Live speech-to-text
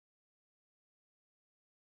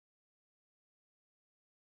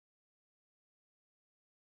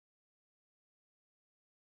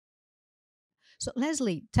So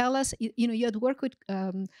Leslie, tell us, you had worked with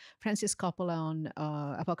Francis Coppola on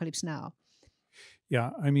Apocalypse Now. Yeah,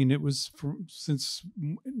 I mean, it was since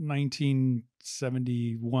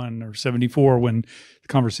 1971 or 74 when the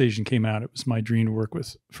conversation came out. It was my dream to work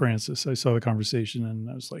with Francis. I saw the conversation and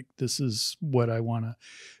I was like, this is what I want to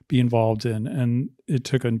be involved in. And it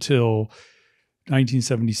took until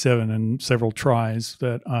 1977 and several tries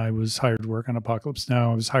that I was hired to work on Apocalypse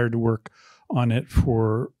Now. I was hired to work on it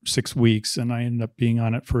for 6 weeks, and I ended up being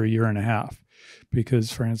on it for a year and a half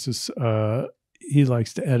because Francis, he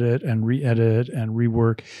likes to edit and re-edit and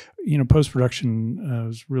rework. Post-production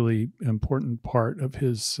was really an important part of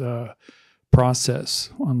his process,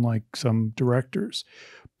 unlike some directors.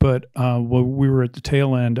 But we were at the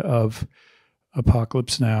tail end of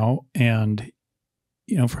Apocalypse Now, and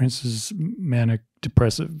Francis is manic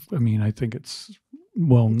depressive. I mean, I think it's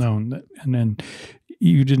well known that, and then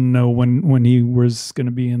you didn't know when he was going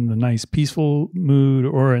to be in the nice peaceful mood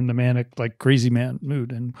or in the manic like crazy man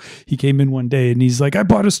mood. And he came in one day and he's like, I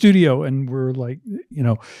bought a studio, and we're like,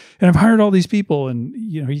 and I've hired all these people, and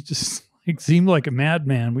he just seemed like a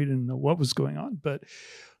madman. We didn't know what was going on, but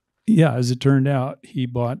yeah, as it turned out, he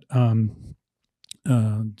bought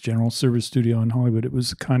General Service Studio in Hollywood. It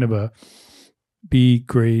was kind of a B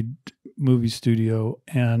grade movie studio,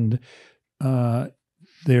 and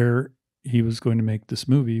there he was going to make this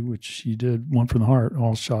movie, which he did, One from the Heart,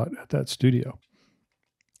 all shot at that studio.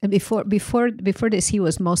 And before this, he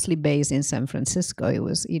was mostly based in San Francisco. It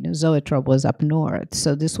was, Zoetrope was up north,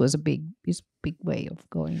 so this was a big way of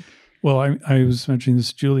going. Well, I was mentioning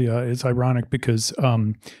this to Giulia. It's ironic because,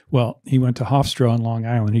 he went to Hofstra on Long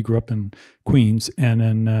Island. He grew up in Queens, and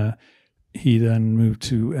then he then moved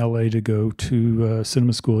to L.A. to go to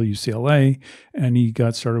cinema school at UCLA, and he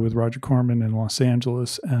got started with Roger Corman in Los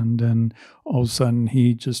Angeles. And then all of a sudden,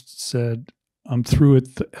 he just said, I'm through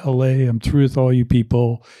with L.A., I'm through with all you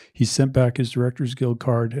people. He sent back his Directors Guild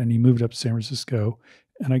card, and he moved up to San Francisco.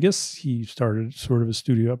 And I guess he started sort of a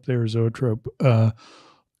studio up there, Zoetrope. And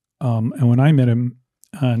when I met him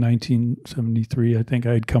in 1973, I think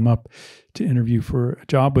I had come up to interview for a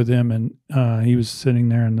job with him, and he was sitting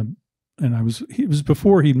there it was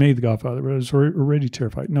before he'd made The Godfather, but I was already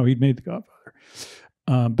terrified. No, he'd made The Godfather.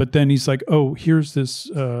 But then he's like, oh, here's this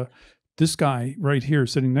guy right here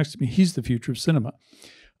sitting next to me. He's the future of cinema.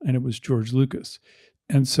 And it was George Lucas.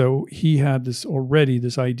 And so he had this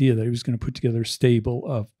idea that he was going to put together a stable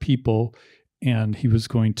of people, and he was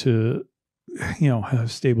going to, have a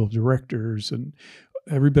stable of directors, and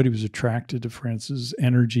everybody was attracted to Francis'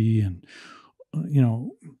 energy and,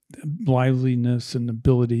 liveliness and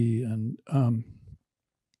ability. And I'm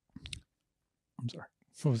sorry,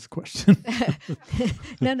 what was the question?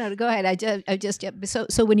 No, go ahead.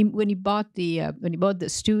 So when you bought the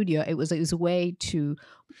studio, it was a way to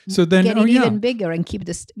get it even bigger and keep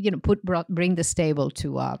this, bring the stable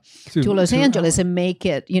to Los Angeles and make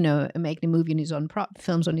it, make the movie in his own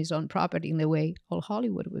films on his own property in the way all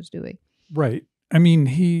Hollywood was doing. Right. I mean,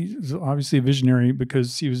 he's obviously a visionary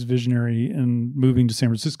because he was visionary in moving to San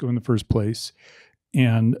Francisco in the first place.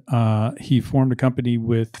 And he formed a company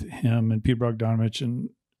with him and Peter Bogdanovich and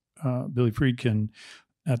Billy Friedkin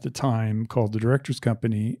at the time called the Directors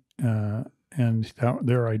Company. And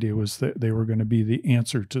their idea was that they were going to be the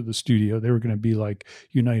answer to the studio. They were going to be like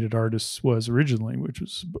United Artists was originally, which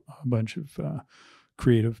was a bunch of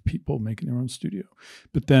creative people making their own studio.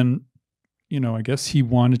 But then, I guess he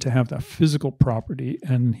wanted to have that physical property,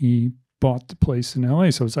 and he bought the place in LA.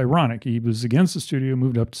 So it's ironic. He was against the studio,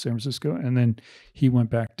 moved up to San Francisco, and then he went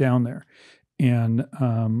back down there. And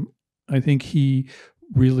I think he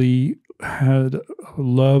really had a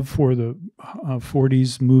love for the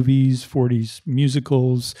 40s movies, 40s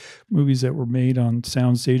musicals, movies that were made on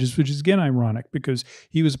sound stages, which is, again, ironic because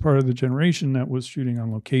he was part of the generation that was shooting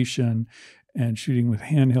on location and shooting with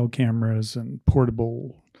handheld cameras and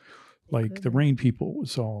portable. Like The Rain People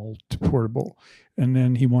was all portable. And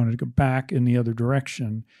then he wanted to go back in the other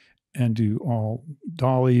direction and do all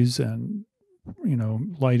dollies and,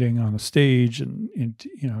 lighting on a stage and,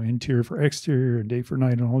 interior for exterior and day for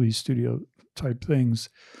night and all these studio type things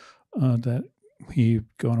that he'd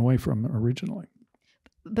gone away from originally.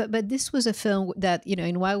 But this was a film that,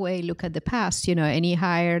 in one way, look at the past, and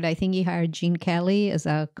I think he hired Gene Kelly as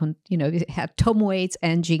he had Tom Waits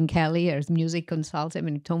and Gene Kelly as music consultant. I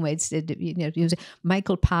mean, Tom Waits did, music.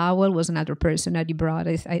 Michael Powell was another person that he brought,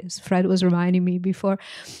 as Fred was reminding me before,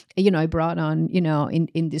 I brought on,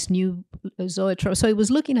 in this new Zoetrope. So he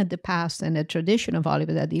was looking at the past and the tradition of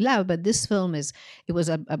Hollywood that he loved. But this film it was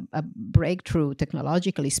a breakthrough,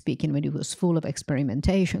 technologically speaking, when it was full of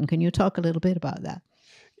experimentation. Can you talk a little bit about that?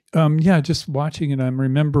 Yeah, just watching it, I'm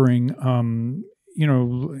remembering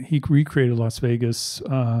he recreated Las Vegas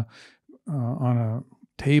on a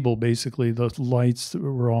table, basically. The lights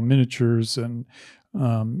were all miniatures and,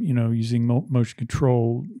 using motion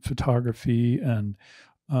control photography and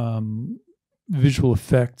visual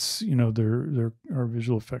effects. There are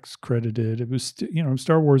visual effects credited. It was,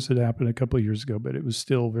 Star Wars had happened a couple of years ago, but it was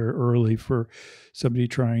still very early for somebody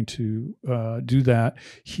trying to do that.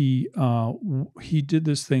 He did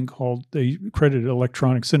this thing called, they credited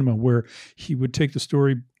electronic cinema, where he would take the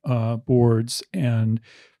storyboards and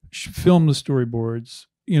film the storyboards.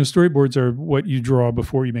 Storyboards are what you draw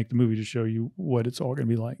before you make the movie to show you what it's all going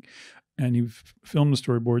to be like. And you film the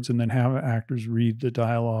storyboards and then have actors read the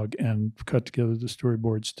dialogue and cut together the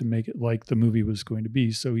storyboards to make it like the movie was going to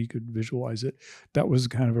be, so he could visualize it. That was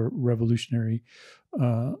kind of a revolutionary,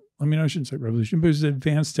 I shouldn't say revolution, but it was an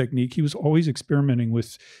advanced technique. He was always experimenting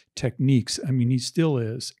with techniques. He still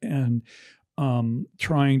is. And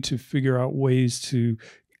trying to figure out ways to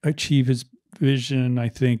achieve his vision, I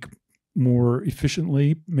think, more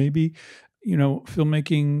efficiently, maybe.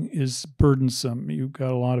 Filmmaking is burdensome. You've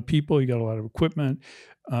got a lot of people, you got a lot of equipment.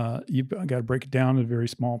 You've got to break it down into very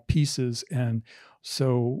small pieces. And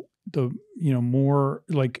so more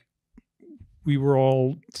like, we were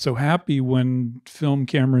all so happy when film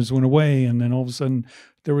cameras went away, and then all of a sudden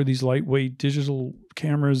there were these lightweight digital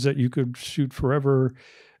cameras that you could shoot forever.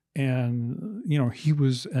 And he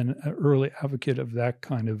was an early advocate of that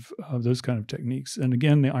kind of those kind of techniques. And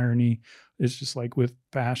again, the irony is just like with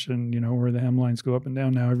fashion, where the hemlines go up and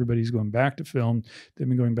down. Now everybody's going back to film. They've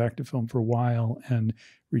been going back to film for a while and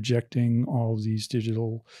rejecting all of these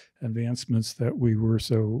digital advancements that we were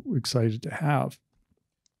so excited to have.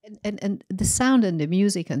 And the sound and the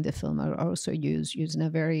music in the film are also used in a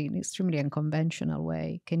very extremely unconventional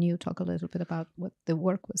way. Can you talk a little bit about what the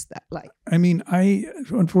work was that like?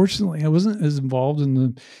 Unfortunately, I wasn't as involved in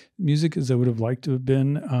the music as I would have liked to have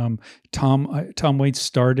been. Tom Waits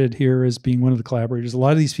started here as being one of the collaborators. A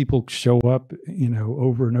lot of these people show up,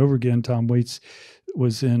 over and over again. Tom Waits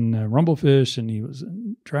was in Rumblefish, and he was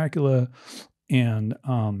in Dracula, and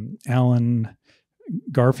Alan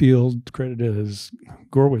Garfield, credited as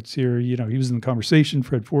Gorwitz here, he was in the conversation.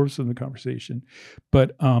 Fred Forbes was in the conversation.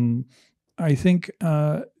 But I think,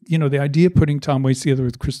 the idea of putting Tom Waits together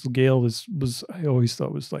with Crystal Gale was I always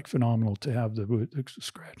thought was like phenomenal, to have the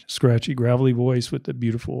scratchy, gravelly voice with the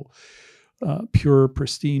beautiful, pure,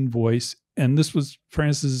 pristine voice. And this was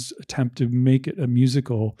Francis's attempt to make it a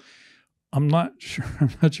musical. I'm not sure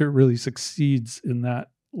it really succeeds in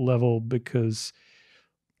that level, because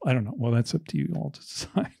I don't know. Well, that's up to you all to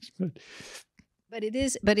decide. But it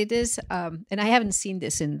is, and I haven't seen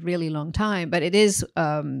this in a really long time. But it is,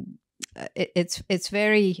 it's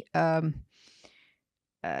very,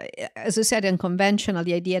 as I said, unconventional.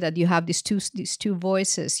 The idea that you have these two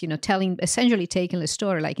voices, essentially taking the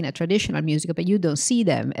story like in a traditional musical, but you don't see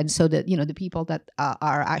them, and so that the people that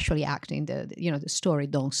are actually acting the story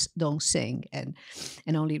don't sing, and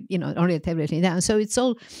only everything down. So it's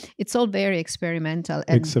all very experimental.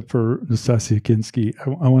 Except for Nastasia Kinski,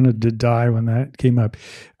 I wanted to die when that came up.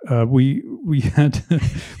 We had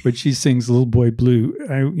when she sings "Little Boy Blue."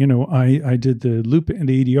 I did the loop and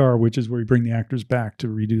the ADR, which is where you bring the actors back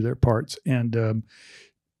to redo their parts, and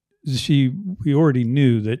we already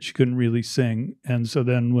knew that she couldn't really sing. And so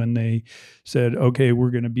then when they said, okay,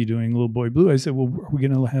 we're going to be doing Little Boy Blue, I said, well, are we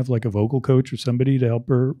going to have like a vocal coach or somebody to help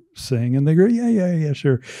her sing? And they go, yeah,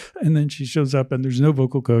 sure. And then she shows up and there's no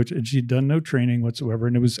vocal coach, and she'd done no training whatsoever.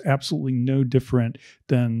 And it was absolutely no different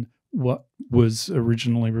than what was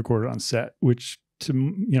originally recorded on set, which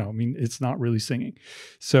it's not really singing.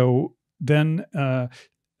 So then, and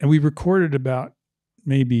we recorded about,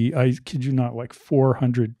 maybe, I kid you not, like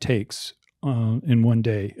 400 takes in one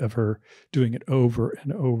day of her doing it over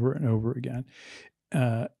and over and over again.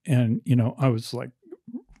 And, I was like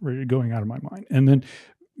really going out of my mind. And then,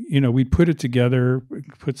 we put it together,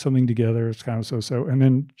 put something together. It's kind of so. And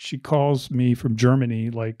then she calls me from Germany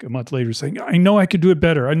like a month later saying, I know I could do it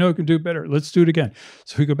better. Let's do it again.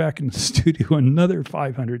 So we go back in the studio, another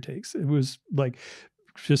 500 takes. It was like,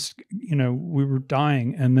 just, we were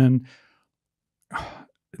dying. And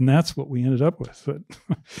that's what we ended up with. But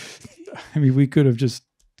we could have just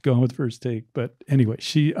gone with first take. But anyway,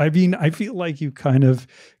 I feel like you kind of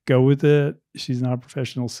go with it. She's not a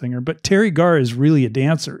professional singer, but Terry Garr is really a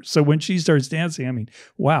dancer. So when she starts dancing,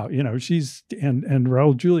 wow, she's, and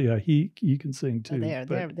Raul Giulia, he can sing too.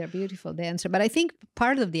 They're beautiful dancer. But I think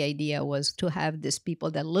part of the idea was to have these people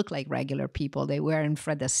that look like regular people. They weren't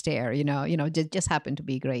Fred Astaire, just happened to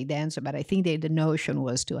be a great dancer. But I think the notion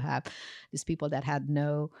was to have these people that had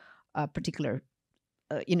no particular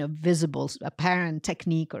visible, apparent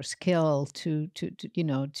technique or skill to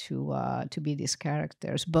be these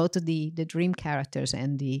characters, both the dream characters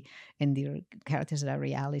and the characters that are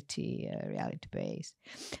reality based.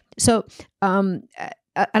 So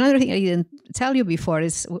another thing I didn't tell you before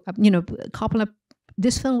is, Coppola.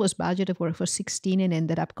 This film was budgeted for 16 and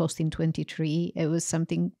ended up costing 23. It was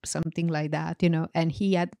something like that, and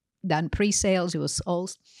he had done pre-sales. It was all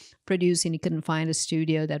producing. He couldn't find a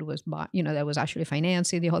studio that was, that was actually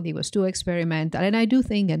financing the whole thing. It was too experimental. And I do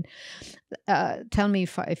think, and tell me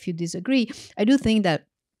if you disagree, I do think that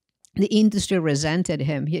the industry resented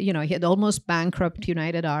him. He had almost bankrupt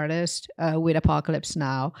United Artists with Apocalypse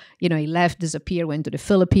Now. He left, disappeared, went to the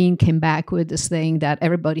Philippines, came back with this thing that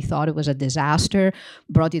everybody thought it was a disaster,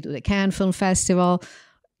 brought it to the Cannes Film Festival,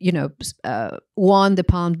 won the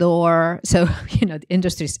Palme d'Or. So, the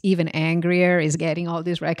industry is even angrier, is getting all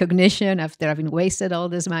this recognition after having wasted all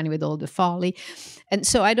this money with all the folly. And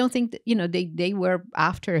so I don't think that, they were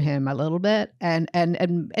after him a little bit. And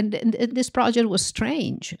this project was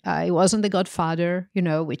strange. It wasn't The Godfather,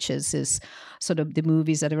 which is sort of the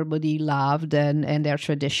movies that everybody loved, and they're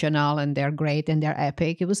traditional and they're great and they're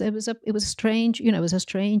epic. It was strange, it was a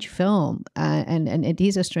strange film, and it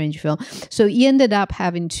is a strange film. So he ended up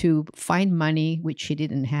having to find money, which he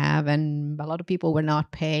didn't have, and a lot of people were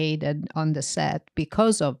not paid on the set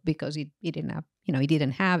because he didn't have. He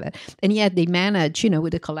didn't have it, and yet they managed,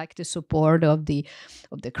 with the collective support of the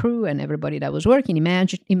crew and everybody that was working.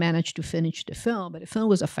 He managed to finish the film, but the film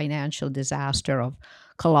was a financial disaster of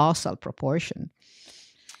colossal proportion.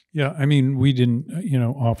 Yeah, I mean, we didn't,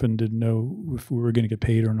 often didn't know if we were going to get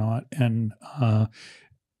paid or not, and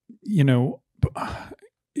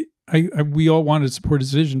we all wanted to support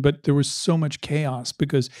his vision, but there was so much chaos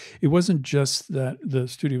because it wasn't just that the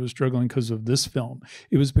studio was struggling because of this film.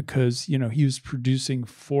 It was because, he was producing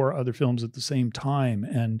 4 other films at the same time,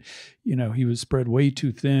 and, he was spread way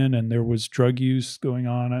too thin, and there was drug use going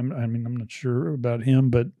on. I'm not sure about him,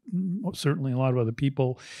 but certainly a lot of other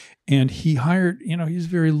people. And he hired, he's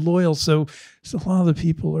very loyal. So a lot of the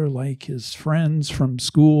people are like his friends from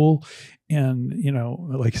school. And,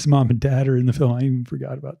 like his mom and dad are in the film. I even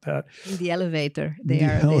forgot about that. In the elevator. They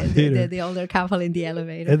are the older couple in the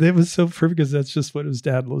elevator. And it was so perfect because that's just what his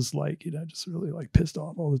dad was like, just really like pissed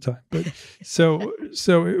off all the time. But so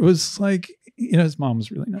it was like, his mom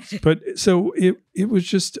was really nice. But so it was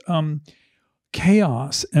just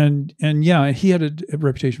chaos. And yeah, he had a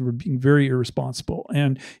reputation for being very irresponsible.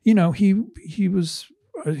 And, he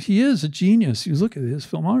is a genius. You look at his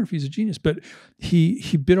filmography, he's a genius, but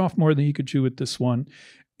he bit off more than he could chew with this one.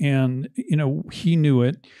 And, he knew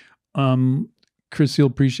it. Chris, you'll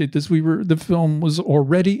appreciate this. The film was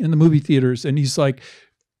already in the movie theaters, and he's like,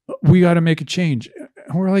 we got to make a change.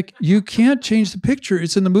 And we're like, you can't change the picture.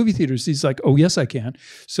 It's in the movie theaters. He's like, oh, yes, I can.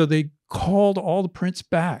 So they called all the prints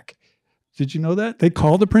back. Did you know that? They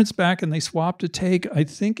called the prints back and they swapped a take. I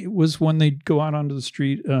think it was when they go out onto the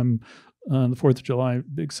street, the 4th of July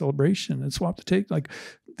big celebration, and swap the take. Like,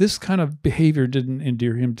 this kind of behavior didn't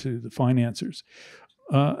endear him to the financiers.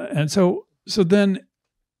 And so then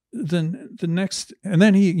the next, and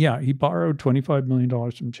then he borrowed $25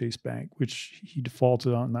 million from Chase Bank, which he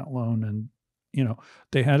defaulted on that loan. And,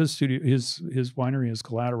 they had his studio, his winery as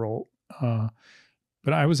collateral.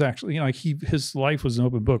 But I was actually, his life was an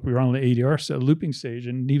open book. We were on the ADR looping stage,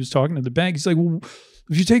 and he was talking to the bank. He's like, well,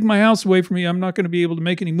 if you take my house away from me, I'm not going to be able to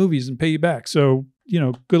make any movies and pay you back. So,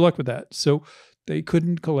 good luck with that. So they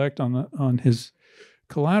couldn't collect on his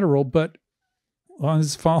collateral, but on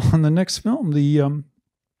the next film, the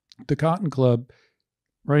Cotton Club,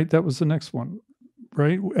 right? That was the next one,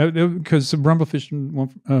 right? Because Rumblefish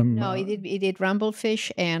no, he did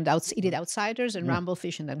Rumblefish, and he did Outsiders and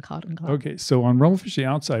Rumblefish, and then Cotton Club. Okay, so on Rumblefish, the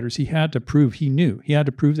Outsiders, he had to prove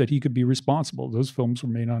that he could be responsible. Those films were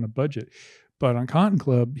made on a budget. But on Cotton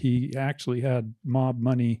Club, he actually had mob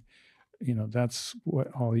money. That's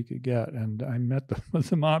all he could get. And I met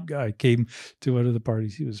the mob guy. Came to one of the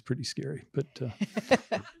parties. He was pretty scary, but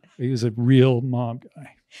he was a real mob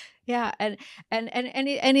guy. Yeah, and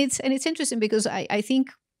it's interesting because I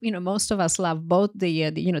think most of us love both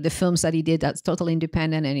the films that he did that's totally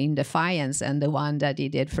independent and in defiance, and the one that he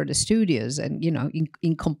did for the studios and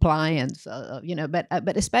in compliance,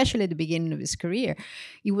 but especially at the beginning of his career,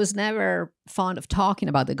 he was never fond of talking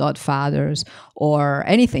about the Godfathers or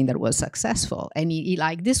anything that was successful, and he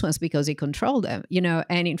liked these ones because he controlled them,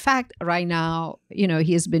 and in fact right now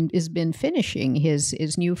he's been finishing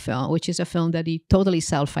his new film, which is a film that he totally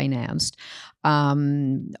self-financed.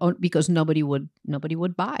 because nobody would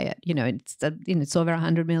buy it. It's over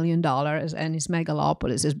 $100 million, and his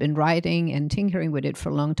Megalopolis has been writing and tinkering with it for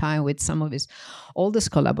a long time with some of his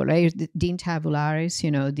oldest collaborators, Dean Tavularis,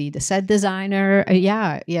 the set designer.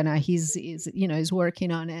 He's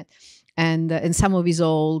working on it. And some of his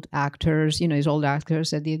old actors,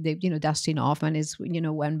 that Dustin Hoffman is,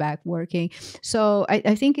 went back working. So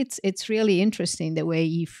I think it's really interesting the way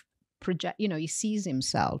he he sees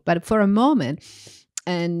himself. But for a moment,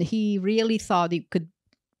 and he really thought he could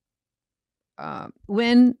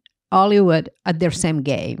win Hollywood at their same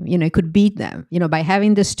game. He could beat them, by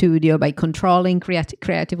having the studio, by controlling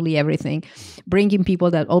creatively everything, bringing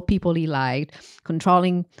all people he liked,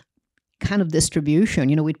 controlling kind of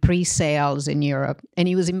distribution, with pre-sales in Europe. And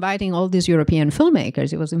he was inviting all these European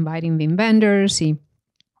filmmakers. He was inviting Wim Wenders. He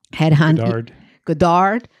had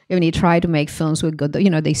Godard. When he tried to make films with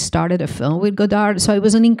Godard, they started a film with Godard. So it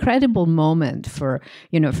was an incredible moment for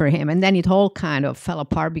him. And then it all kind of fell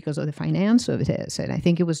apart because of the finance of his. And I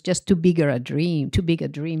think it was just too big a dream for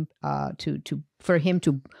him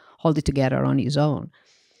to hold it together on his own.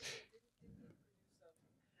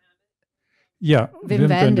 Yeah, Wim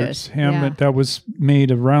Wenders, Hamlet, that was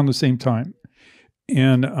made around the same time.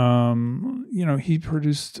 And, he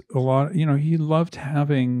produced a lot, he loved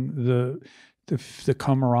having the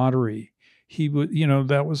camaraderie. He would,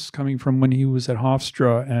 that was coming from when he was at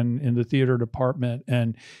Hofstra and in the theater department.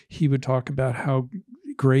 And he would talk about how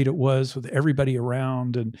great it was with everybody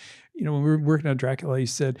around. And, when we were working on Dracula, he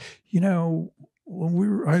said,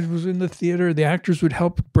 when I was in the theater, the actors would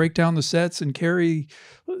help break down the sets and carry,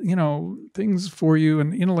 things for you.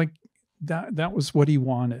 And, like that was what he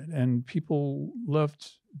wanted. And people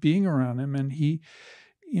loved being around him. And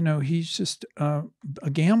he's just a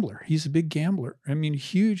gambler. He's a big gambler. I mean,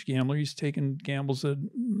 huge gambler. He's taken gambles that,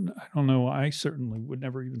 I don't know, I certainly would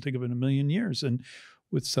never even think of in a million years. And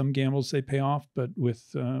with some gambles, they pay off. But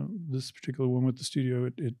with this particular one with the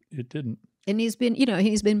studio, it didn't. And he's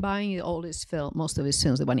been buying all his most of his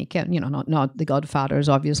films when he can, not the Godfathers,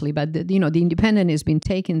 obviously, but the Independent has been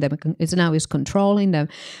taking them. It's now he's controlling them,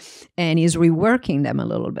 and he's reworking them a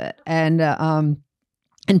little bit and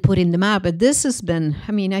putting them out. But this has been,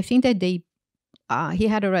 I think that he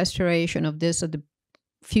had a restoration of this a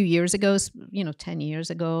few years ago, 10 years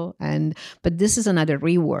ago, but this is another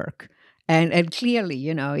rework. And clearly,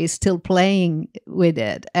 he's still playing with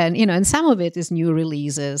it. And, and some of it is new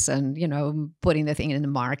releases and, putting the thing in the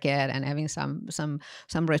market and having some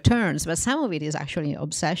returns. But some of it is actually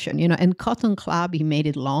obsession, And Cotton Club, he made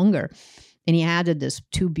it longer. And he added these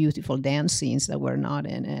 2 beautiful dance scenes that were not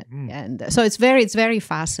in it. And so it's very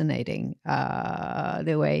fascinating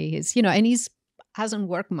the way he's, and he's hasn't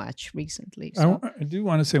worked much recently. So. I do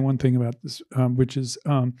want to say one thing about this, which is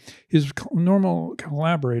his normal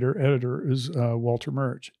collaborator, editor is Walter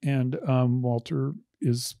Murch. And Walter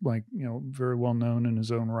is very well known in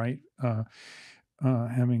his own right,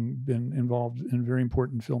 having been involved in very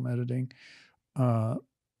important film editing.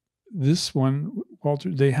 This one,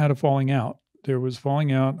 Walter, they had a falling out. There was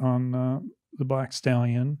falling out on The Black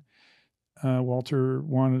Stallion. Walter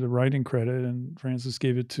wanted a writing credit and Francis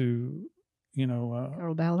gave it to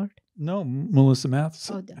Carol Ballard? No, Melissa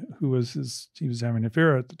Matheson, who was he was having an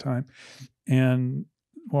affair at the time. And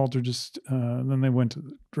Walter just, then they went to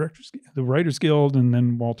the Writers Guild, and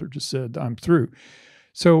then Walter just said, I'm through.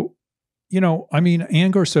 So, Anne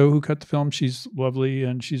Garceau, who cut the film, she's lovely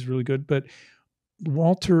and she's really good, but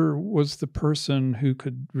Walter was the person who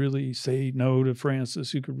could really say no to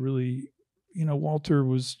Francis, who could really, Walter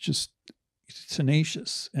was just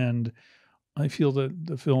tenacious, and I feel that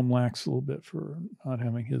the film lacks a little bit for not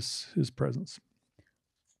having his presence.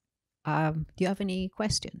 Do you have any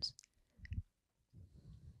questions?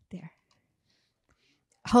 There.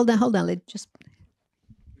 Hold on. Let's just.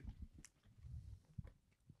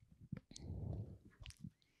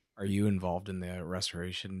 Are you involved in the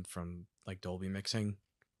restoration from Dolby mixing?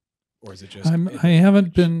 Or is it just... I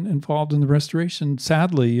haven't been involved in the restoration,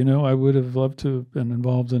 sadly. I would have loved to have been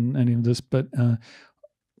involved in any of this, but...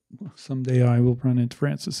 someday I will run into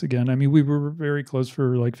Francis again. We were very close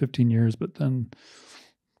for 15 years, but then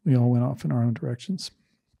we all went off in our own directions.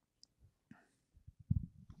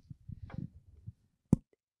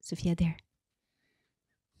 Sophia, there.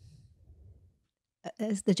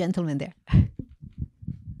 Is the gentleman there?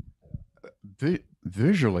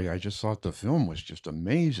 Visually, I just thought the film was just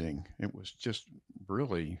amazing. It was just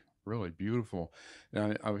really, really beautiful.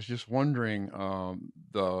 And I was just wondering,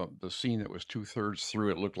 the scene that was 2/3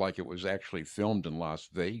 through, it looked like it was actually filmed in Las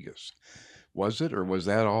Vegas. Was it, or was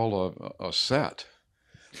that all a set?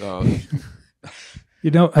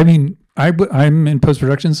 I mean, I'm in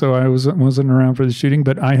post-production, so I wasn't around for the shooting,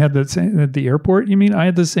 but I had that same at the airport. You mean I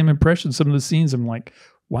had the same impression? Some of the scenes, I'm like,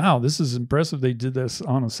 wow, this is impressive. They did this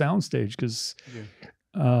on a soundstage because,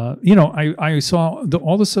 I saw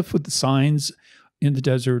all the stuff with the signs in the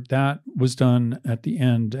desert that was done at the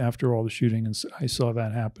end after all the shooting, and so I saw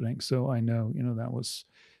that happening. So I know, that was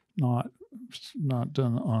not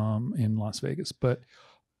done in Las Vegas, but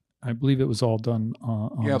I believe it was all done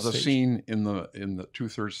on Yeah, the the stage. scene in the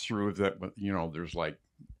 2/3 through that, there's like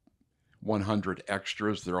 100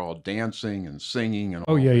 extras. They're all dancing and singing and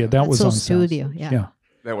Oh all yeah, that. that was all on studio. soundstage. Yeah.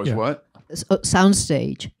 That was Yeah. what?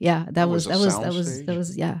 Soundstage. Yeah, that was was a that soundstage?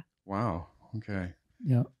 was yeah. Wow. Okay.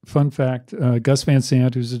 Yeah. Fun fact: Gus Van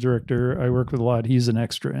Sant, who's the director, I work with a lot. He's an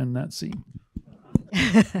extra in that scene.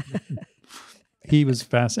 He was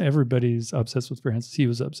fast. Everybody's obsessed with Francis. He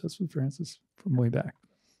was obsessed with Francis from way back.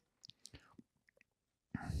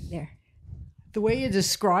 There. The way you're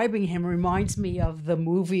describing him reminds me of the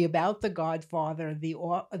movie about the Godfather, The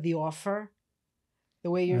Offer. The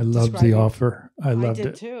way you're I loved describing The Offer. I loved did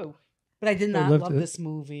it. too. But I did I not loved love it. this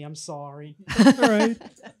movie. I'm sorry. It's all right.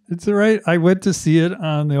 It's all right. I went to see it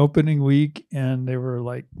on the opening week, and there were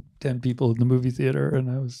like 10 people in the movie theater,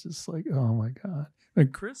 and I was just like, oh my God.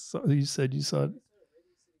 And Chris, you said you saw it.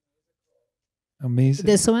 Amazing.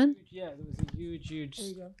 This one? Yeah,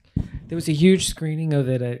 there was a huge screening of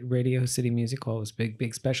it at Radio City Music Hall. It was a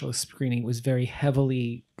big special screening. It was very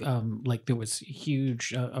heavily there was a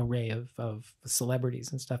huge array of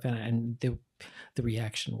celebrities and stuff, and the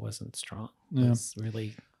reaction wasn't strong. It was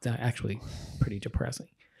really actually pretty depressing.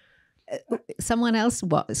 Someone else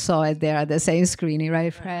saw it there at the same screening,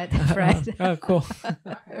 right, Fred? Fred? Oh, cool.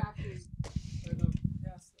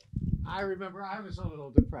 I remember I was a little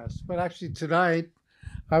depressed, but actually tonight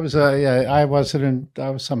I was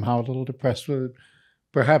somehow a little depressed with it.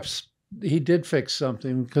 Perhaps he did fix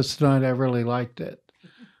something because tonight I really liked it,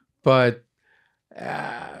 but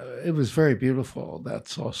it was very beautiful.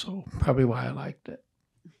 That's also probably why I liked it.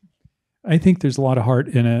 I think there's a lot of heart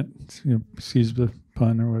in it. Excuse the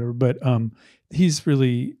pun or whatever, but he's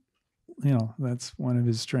really, that's one of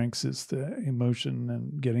his strengths is the emotion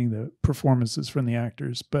and getting the performances from the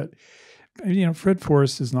actors. But Fred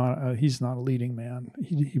Forrest is not. He's not a leading man.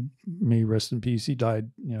 He may rest in peace. He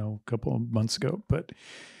died, a couple of months ago. But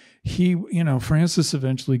he, Francis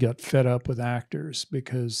eventually got fed up with actors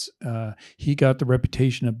because he got the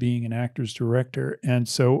reputation of being an actor's director, and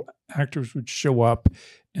so actors would show up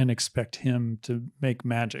and expect him to make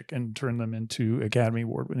magic and turn them into Academy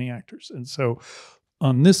Award-winning actors. And so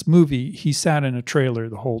on this movie, he sat in a trailer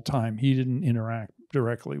the whole time. He didn't interact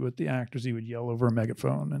directly with the actors. He would yell over a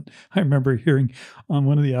megaphone. And I remember hearing on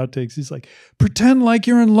one of the outtakes, he's like, pretend like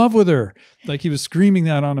you're in love with her. Like he was screaming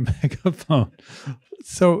that on a megaphone.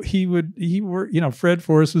 So Fred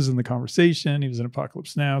Forrest was in the conversation. He was in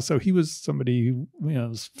Apocalypse Now. So he was somebody who,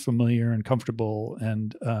 was familiar and comfortable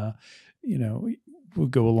and, would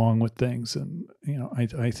go along with things. And,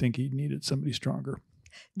 I think he needed somebody stronger.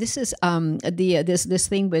 This is this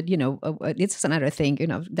thing with it's another thing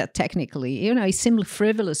that technically it seemed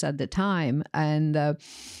frivolous at the time, and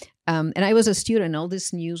I was a student. All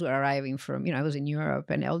this news were arriving from I was in Europe,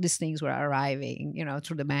 and all these things were arriving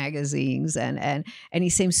through the magazines, and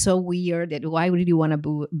it seemed so weird that why would you want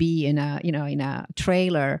to be in a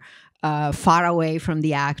trailer far away from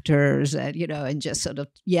the actors, and just sort of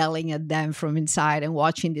yelling at them from inside and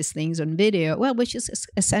watching these things on video. Well, which is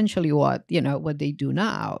essentially what they do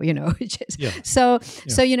now. Which is, so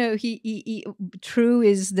he through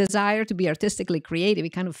his desire to be artistically creative, he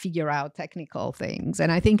kind of figure out technical things,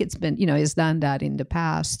 and I think it's been he's done that in the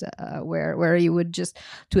past where he would just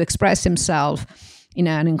to express himself in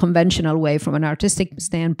an unconventional way from an artistic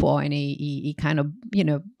standpoint. He kind of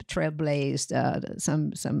trailblazed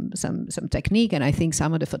some technique, and I think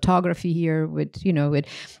some of the photography here with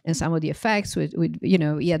and some of the effects with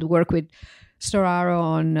he had worked with Storaro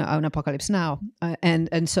on Apocalypse Now,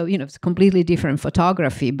 and so it's completely different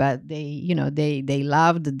photography, but they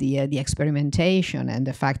loved the experimentation and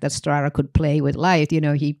the fact that Storaro could play with light.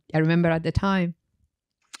 I remember at the time.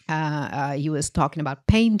 He was talking about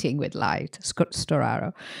painting with light,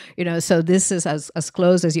 Storaro. So this is as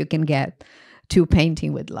close as you can get to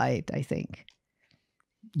painting with light, I think.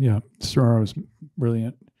 Yeah, Storaro was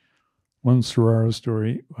brilliant. One Storaro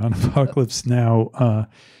story on Apocalypse Now,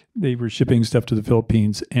 they were shipping stuff to the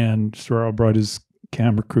Philippines, and Storaro brought his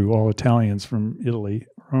camera crew, all Italians from Italy,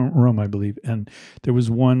 Rome, I believe, and there was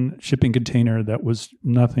one shipping container that was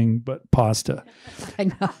nothing but pasta. I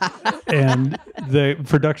know. And the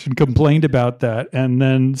production complained about that, and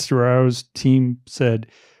then Storaro's team said,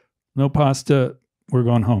 "No pasta, we're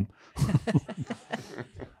going home."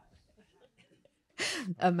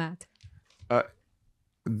 Matt.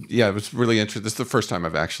 Yeah, it was really interesting. This is the first time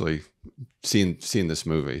I've actually seen this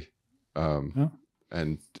movie,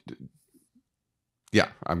 and yeah,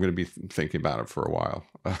 I'm going to be thinking about it for a while.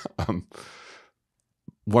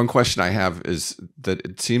 One question I have is that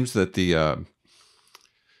it seems that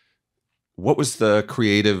what was the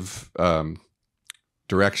creative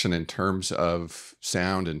direction in terms of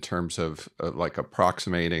sound, in terms of like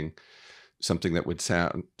approximating something that would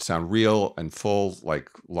sound real and full, like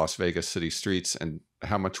Las Vegas city streets, and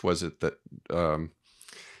how much was it that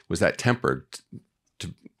was that tempered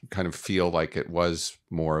to kind of feel like it was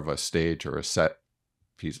more of a stage or a set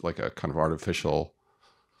piece, like a kind of artificial?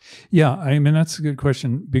 Yeah, I mean, that's a good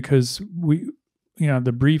question, because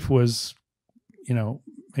the brief was,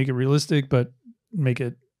 make it realistic, but make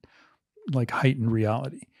it like heightened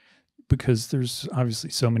reality, because there's obviously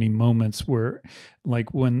so many moments where,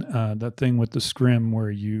 like when that thing with the scrim where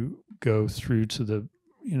you go through to the,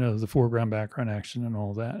 the foreground, background action and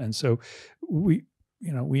all that. And so we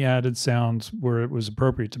added sounds where it was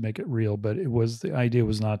appropriate to make it real, but the idea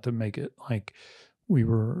was not to make it like we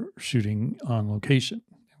were shooting on location.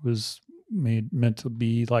 It was meant to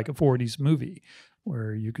be like a 40s movie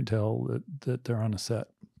where you can tell that they're on a set.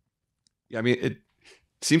 Yeah, I mean, it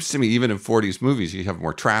seems to me even in 40s movies, you have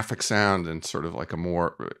more traffic sound and sort of like a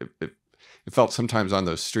more. It felt sometimes on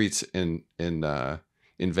those streets in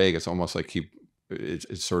Vegas, almost like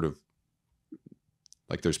it's sort of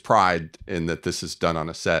like there's pride in that this is done on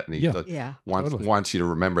a set, and he wants you to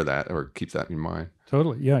remember that or keep that in mind.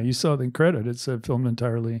 Totally, yeah. You saw the credit; it's filmed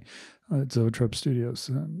entirely at Zoetrope Studios,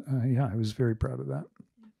 and I was very proud of that.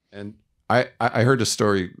 And I heard a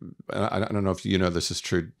story. I don't know if this is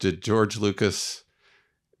true. Did George Lucas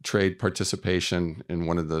trade participation in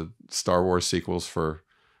one of the Star Wars sequels for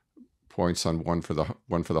points on one for the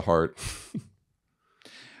heart,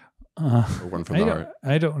 or one for the heart?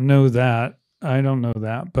 I don't know that.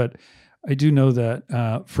 But I do know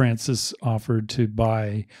that Francis offered to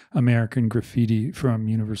buy American Graffiti from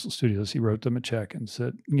Universal Studios. He wrote them a check and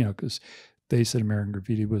said, because they said American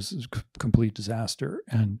Graffiti was a complete disaster.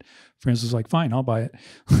 And Francis was like, fine, I'll buy it.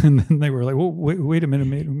 And then they were like, well, wait a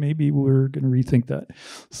minute, maybe we're going to rethink that.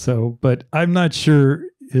 So, but I'm not sure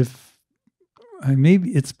if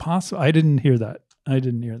maybe it's possible. I didn't hear that.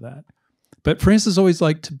 But Francis always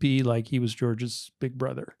liked to be like he was George's big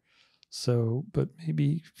brother. So, but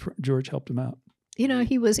maybe George helped him out.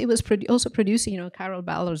 He was also producing, Carol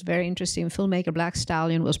Ballard's very interesting filmmaker, Black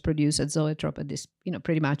Stallion, was produced at Zoetrope at this,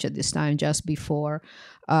 pretty much at this time, just before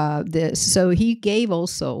this. So he gave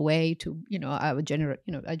also a way to, a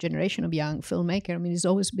generation of young filmmaker. I mean, he's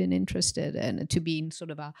always been interested and to being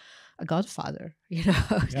sort of a godfather,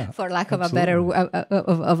 for lack of a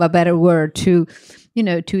better word, to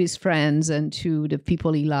to his friends and to the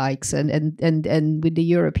people he likes, and with the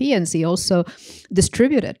Europeans, he also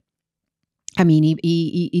distributed. I mean,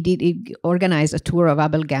 he organized a tour of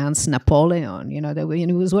Abel Gance, Napoleon. He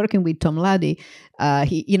was working with Tom Luddy.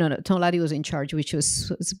 Tom Luddy was in charge, which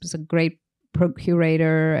was a great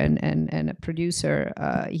curator and a producer.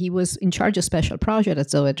 He was in charge of special project at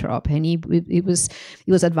Zoetrope, and he was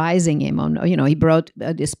advising him on. He brought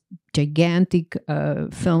this gigantic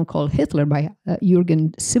film called Hitler by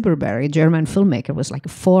Jürgen Silberberg, a German filmmaker. It was like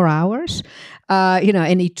 4 hours,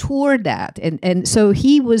 and he toured that, and so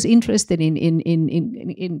he was interested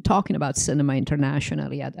in talking about cinema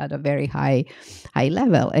internationally at a very high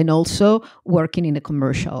level, and also working in the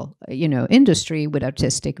commercial industry with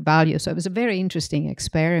artistic value. So it was a very interesting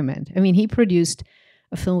experiment. I mean, he produced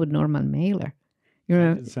a film with Norman Mailer.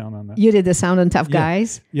 I did sound on that. You did the sound on Tough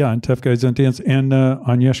Guys? Yeah, on Tough Guys Don't Dance. And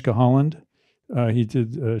Agnieszka Holland,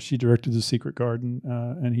 she directed The Secret Garden,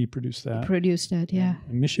 and he produced that. Yeah.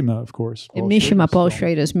 And Mishima, of course. Paul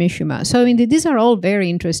Schrader's Mishima. So, I mean, these are all very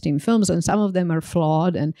interesting films, and some of them are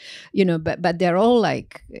flawed, and, but they're all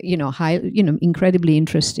like, incredibly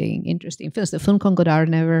interesting films. The film Con Godard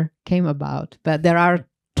never came about, but there are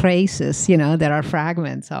traces, there are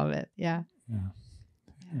fragments of it. Yeah.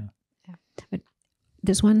 But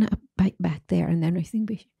there's one back there, and then I think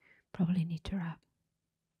we probably need to wrap.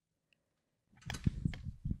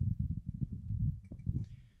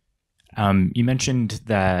 You mentioned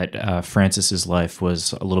that Francis's life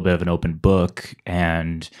was a little bit of an open book,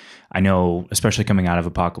 and I know, especially coming out of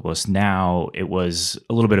Apocalypse Now, it was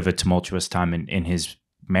a little bit of a tumultuous time in his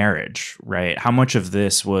marriage, right? How much of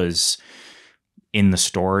this was in the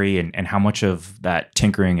story, and how much of that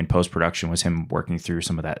tinkering and post-production was him working through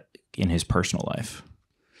some of that in his personal life?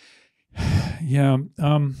 Yeah.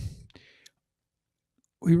 I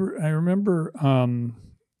remember,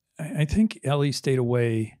 I think Ellie stayed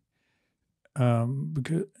away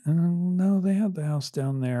Because no, they had the house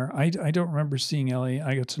down there. I don't remember seeing Ellie.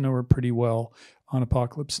 I got to know her pretty well on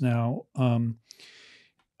Apocalypse Now.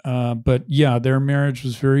 But yeah, their marriage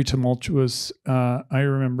was very tumultuous. I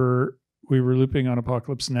remember we were looping on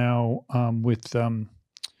Apocalypse Now with the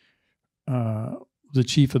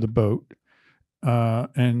chief of the boat.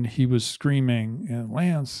 And he was screaming, and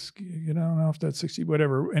Lance, you don't know if that's 60,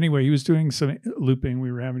 whatever. Anyway, he was doing some looping.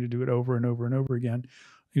 We were having to do it over and over and over again.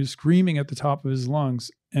 He was screaming at the top of his lungs.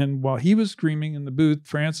 And while he was screaming in the booth,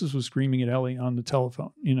 Francis was screaming at Ellie on the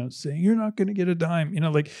telephone, saying, "You're not going to get a dime."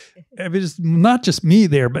 Like, it was not just me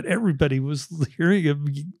there, but everybody was hearing him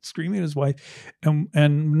screaming at his wife. And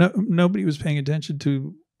nobody was paying attention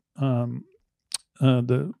to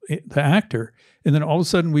the actor. And then all of a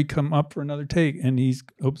sudden we come up for another take, and he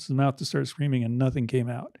opens his mouth to start screaming, and nothing came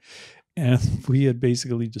out. And we had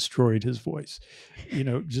basically destroyed his voice,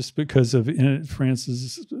 just because of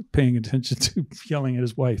Francis paying attention to yelling at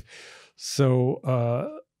his wife. So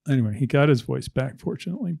anyway, he got his voice back,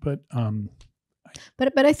 fortunately. But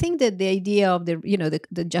I think that the idea of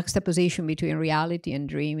the juxtaposition between reality and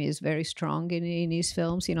dream is very strong in his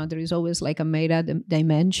films. There is always like a meta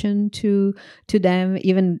dimension to them.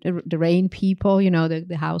 Even the Rain people,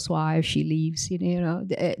 the housewife, she leaves.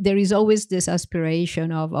 There is always this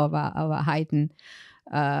aspiration of a heightened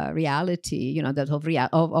reality. That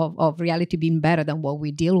of reality being better than what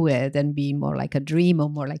we deal with, and being more like a dream or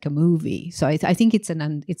more like a movie. So I think it's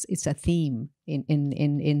a theme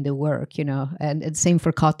in the work, and same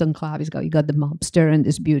for Cotton Club. You got the mobster and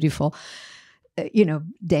this beautiful,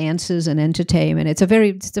 dances and entertainment. It's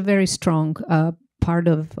a very strong part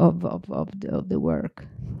of the work.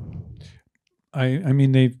 I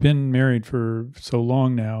mean, they've been married for so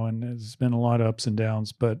long now, and there's been a lot of ups and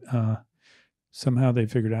downs, but somehow they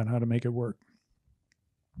figured out how to make it work.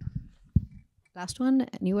 Last one,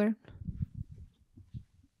 anywhere?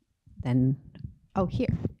 Then, here.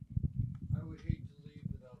 I would hate to leave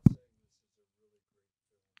without saying this is a really great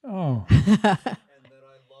film. Oh. And that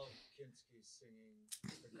I love Kinski's singing.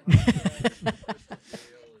 The contrast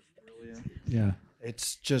is brilliant. Yeah.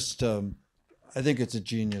 It's just, I think it's a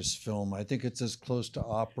genius film. I think it's as close to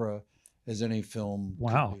opera as any film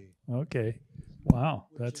Wow. could be. Okay. Wow.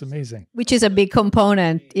 That's amazing. Which is a big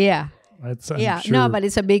component. Yeah. That's Sure. No, but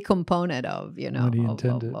it's a big component of what he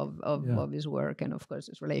intended. of his work, and of course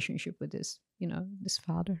his relationship with his this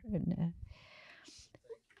father. And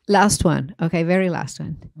last one, okay, very last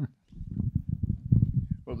one.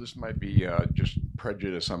 Well, this might be just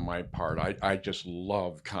prejudice on my part. I just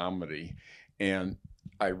love comedy, and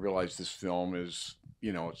I realize this film is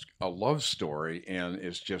it's a love story, and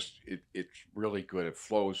it's just it's really good. It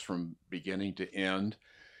flows from beginning to end.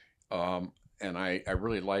 And I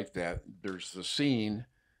really like that. There's the scene.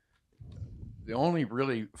 The only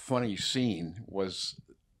really funny scene was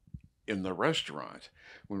in the restaurant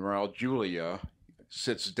when Raul Giulia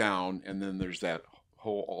sits down, and then there's that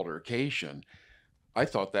whole altercation. I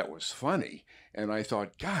thought that was funny. And I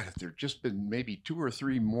thought, God, if there'd just been maybe 2 or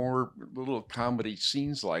 3 more little comedy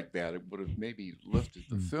scenes like that, it would have maybe lifted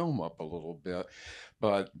the film up a little bit.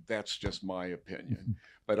 But that's just my opinion.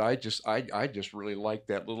 But I just really liked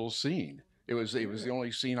that little scene. It was the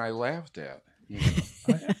only scene I laughed at.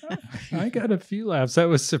 I got a few laughs. I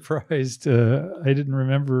was surprised. I didn't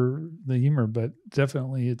remember the humor, but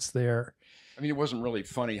definitely it's there. I mean, it wasn't really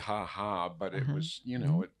funny, ha ha, but it was,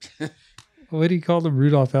 it. What do you call them?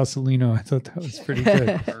 Rudolph Asolino. I thought that was pretty good.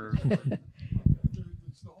 It's the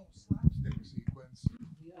whole slapstick sequence.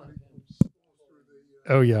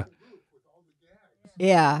 Oh, yeah.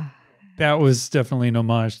 Yeah. That was definitely an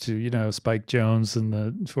homage to, Spike Jones and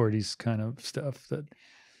the 40s kind of stuff. That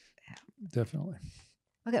definitely.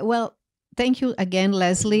 Okay, well, thank you again,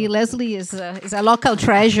 Leslie. Leslie is a local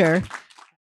treasure.